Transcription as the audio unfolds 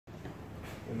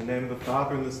In the name of the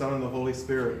Father, and the Son, and the Holy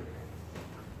Spirit.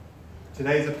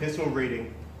 Today's epistle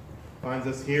reading finds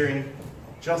us hearing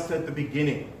just at the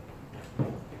beginning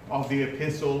of the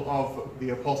epistle of the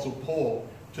Apostle Paul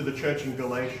to the church in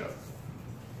Galatia.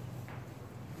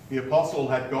 The apostle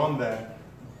had gone there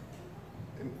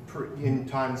in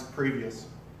times previous,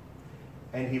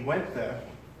 and he went there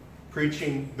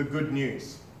preaching the good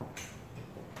news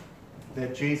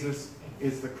that Jesus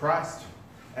is the Christ,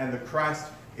 and the Christ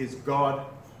is God,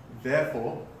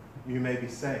 therefore you may be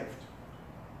saved.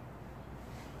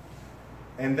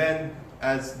 And then,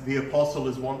 as the apostle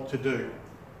is wont to do,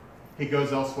 he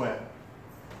goes elsewhere.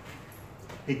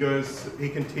 He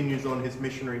continues on his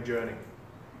missionary journey.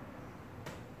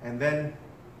 And then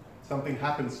something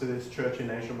happens to this church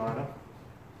in Asia Minor.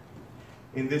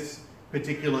 In this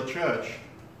particular church,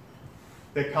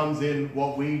 there comes in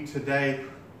what we today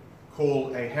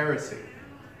call a heresy,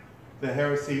 the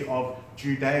heresy of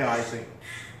Judaizing.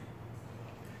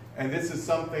 And this is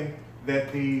something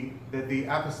that the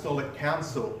Apostolic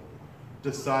Council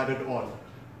decided on.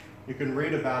 You can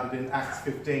read about it in Acts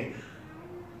 15.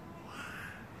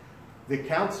 The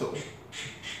council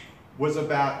was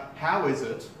about how is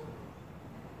it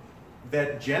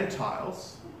that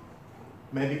Gentiles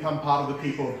may become part of the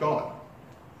people of God,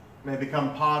 may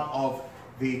become part of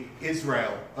the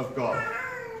Israel of God.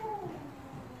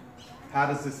 How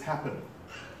does this happen?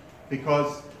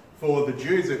 Because for the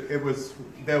Jews,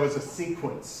 there was a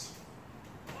sequence.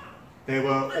 They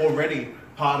were already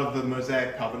part of the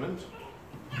Mosaic covenant.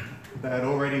 They had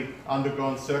already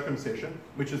undergone circumcision,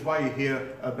 which is why you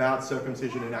hear about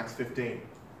circumcision in Acts 15.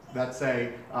 That's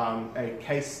a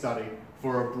case study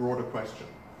for a broader question.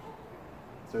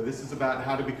 So this is about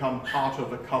how to become part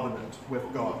of a covenant with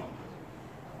God.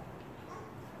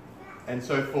 And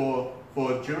so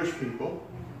for Jewish people,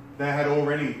 they had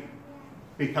already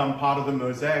become part of the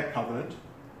Mosaic covenant,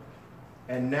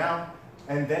 and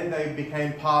then they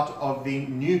became part of the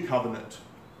new covenant.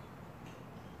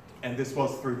 And this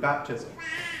was through baptism.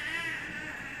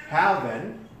 How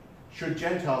then should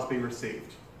Gentiles be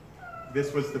received?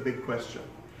 This was the big question.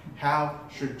 How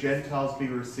should Gentiles be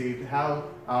received?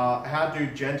 How do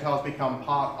Gentiles become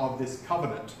part of this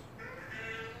covenant?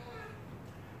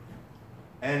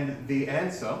 And the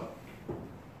answer,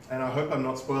 and I hope I'm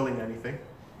not spoiling anything,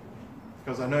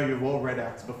 because I know you've all read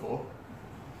Acts before.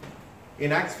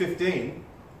 In Acts 15,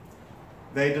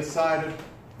 they decided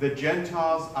the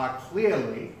Gentiles are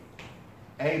clearly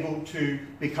able to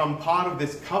become part of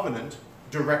this covenant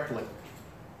directly.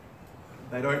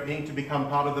 They don't need to become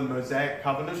part of the Mosaic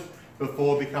covenant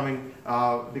before becoming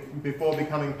part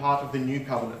of the new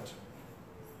covenant.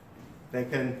 They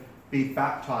can be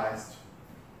baptized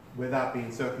without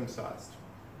being circumcised.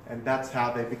 And that's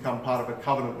how they become part of a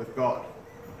covenant with God.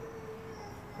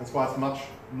 That's why it's much,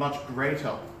 much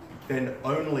greater than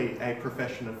only a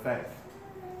profession of faith.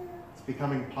 It's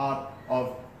becoming part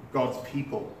of God's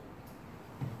people.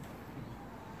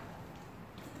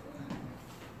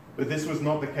 But this was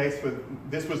not the case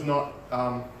this was not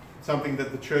something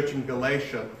that the church in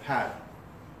Galatia had.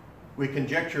 We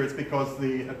conjecture it's because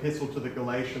the epistle to the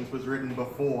Galatians was written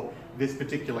before this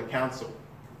particular council.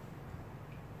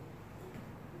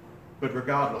 But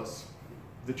regardless,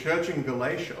 the church in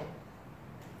Galatia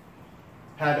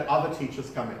had other teachers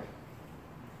come in.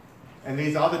 And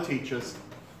these other teachers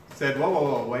said,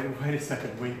 whoa, wait a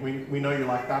second. We know you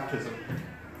like baptism.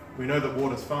 We know that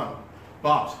water's fun.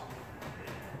 But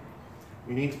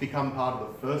you need to become part of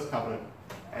the first covenant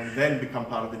and then become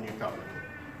part of the new covenant.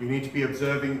 You need to be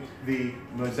observing the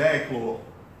Mosaic law,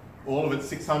 all of its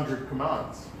 600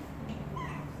 commands.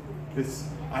 This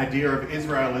idea of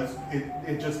Israel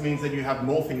it just means that you have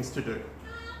more things to do.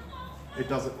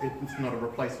 It's not a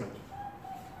replacement.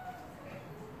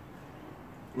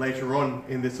 Later on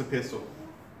in this epistle,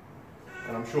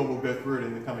 and I'm sure we'll go through it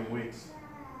in the coming weeks,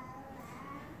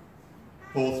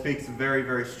 Paul speaks very,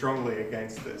 very strongly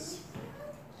against this.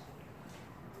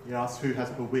 He asks who has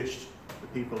bewitched the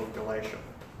people of Galatia.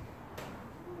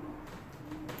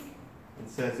 And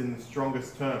says in the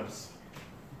strongest terms,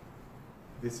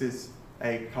 this is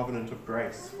a covenant of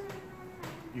grace.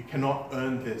 You cannot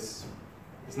earn this.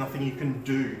 There's nothing you can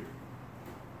do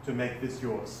to make this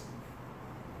yours.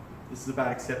 This is about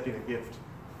accepting a gift,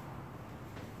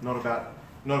 not about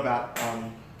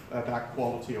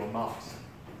quality or marks.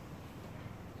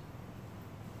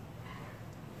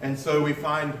 And so we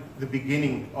find the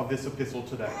beginning of this epistle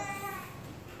today,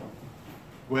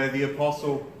 where the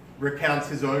apostle recounts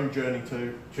his own journey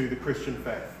to the Christian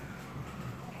faith.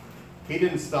 He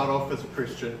didn't start off as a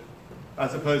Christian. I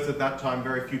suppose at that time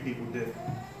very few people did.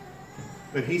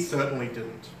 But he certainly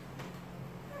didn't.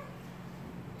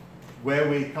 where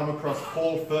we come across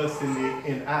Paul first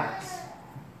in Acts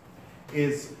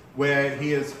is where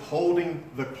he is holding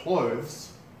the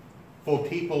clothes for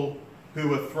people who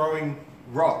were throwing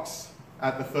rocks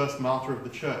at the first martyr of the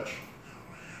church,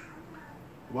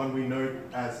 one we know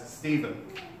as Stephen.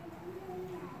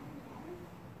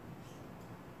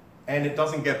 And it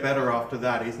doesn't get better after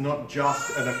that. He's not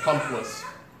just an accomplice.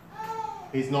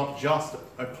 He's not just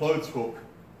a clothes hook.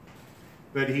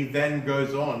 But he then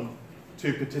goes on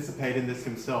to participate in this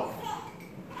himself.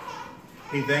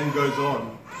 He then goes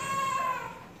on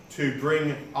to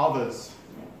bring others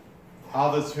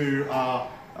who are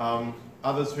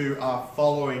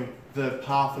following the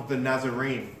path of the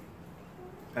Nazarene,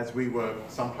 as we were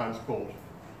sometimes called.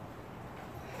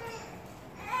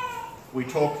 We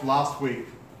talked last week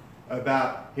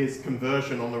about his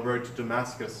conversion on the road to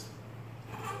Damascus,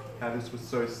 how this was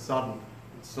so sudden and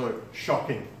so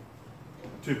shocking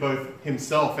to both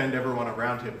himself and everyone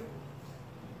around him.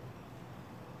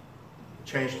 It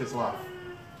changed his life.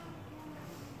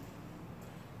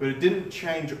 But it didn't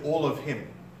change all of him.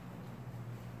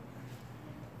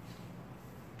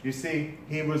 You see,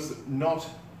 he was not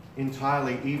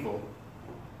entirely evil.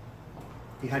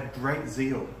 He had great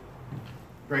zeal,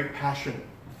 great passion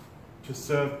to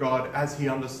serve God as he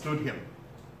understood him.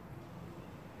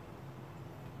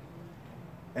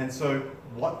 And so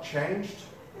what changed?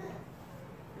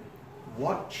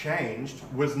 What changed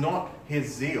was not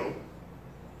his zeal,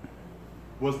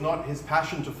 was not his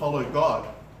passion to follow God.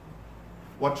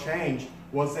 What changed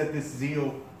was that this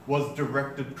zeal was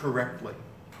directed correctly.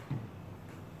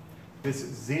 This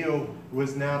zeal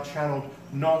was now channeled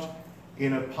not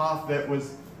in a path that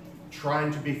was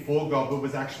trying to be for God, but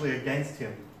was actually against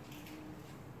him.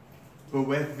 But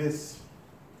with this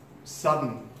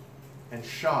sudden and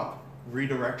sharp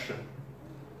redirection,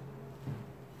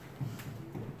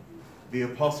 the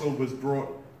apostle was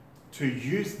brought to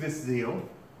use this zeal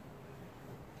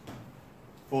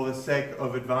for the sake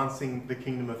of advancing the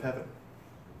kingdom of heaven,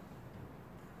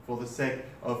 for the sake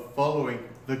of following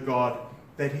the God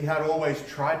that he had always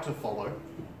tried to follow,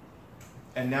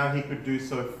 and now he could do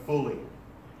so fully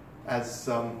as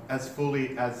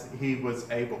he was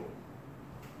able.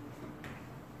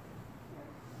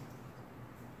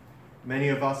 Many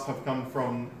of us have come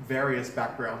from various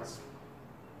backgrounds.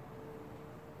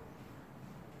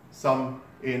 Some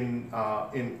in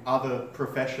other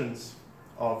professions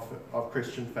of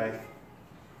Christian faith.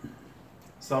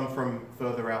 Some from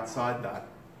further outside that.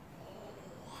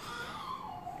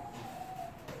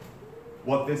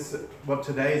 What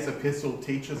today's epistle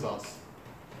teaches us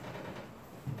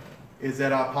is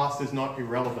that our past is not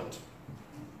irrelevant.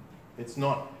 It's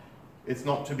not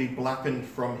to be blackened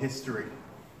from history.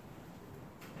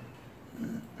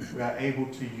 We are able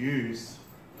to use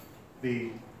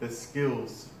the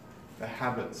skills, the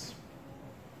habits,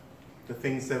 the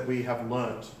things that we have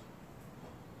learned,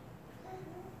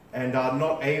 and are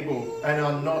not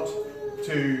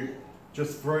to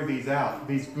just throw these out,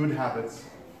 these good habits,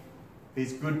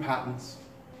 these good patterns,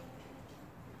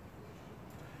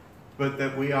 but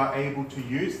that we are able to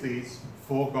use these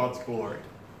for God's glory.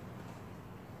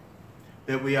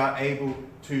 That we are able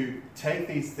to take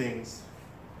these things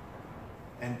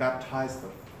and baptize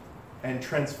them and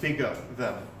transfigure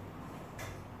them.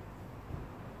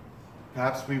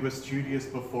 Perhaps we were studious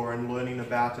before in learning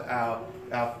about our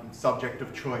subject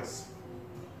of choice.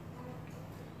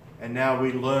 And now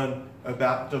we learn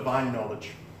about divine knowledge,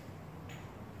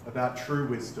 about true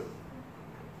wisdom.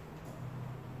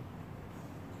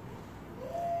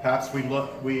 Perhaps we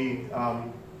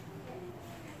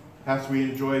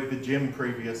enjoyed the gym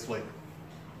previously,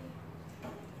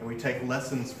 and we take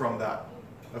lessons from that,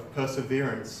 of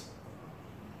perseverance,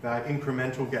 about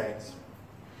incremental gains.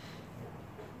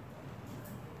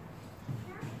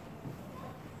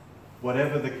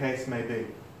 Whatever the case may be,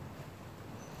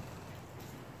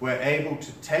 we're able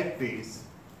to take these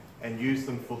and use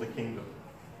them for the kingdom.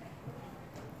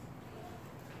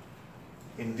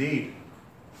 Indeed,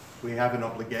 we have an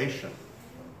obligation.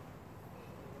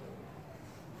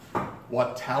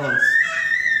 What talents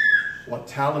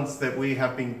that we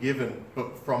have been given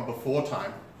from before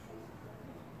time,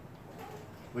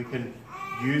 we can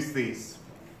use these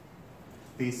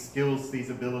skills, these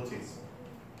abilities,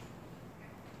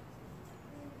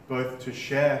 both to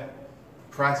share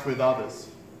Christ with others,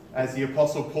 as the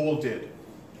Apostle Paul did,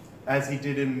 as he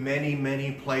did in many,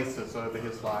 many places over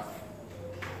his life,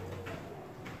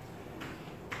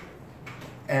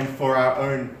 and for our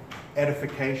own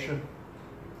edification,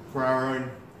 for our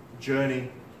own journey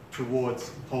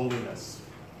towards holiness.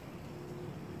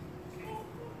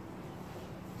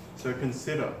 So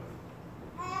consider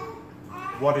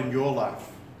what in your life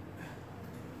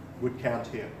would count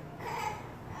here.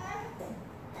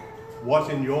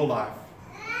 What in your life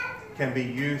can be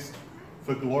used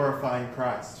for glorifying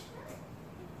Christ,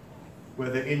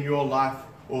 whether in your life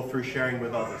or through sharing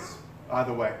with others?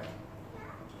 Either way,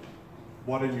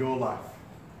 what in your life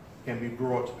can be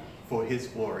brought for his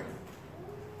glory?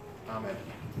 Amen.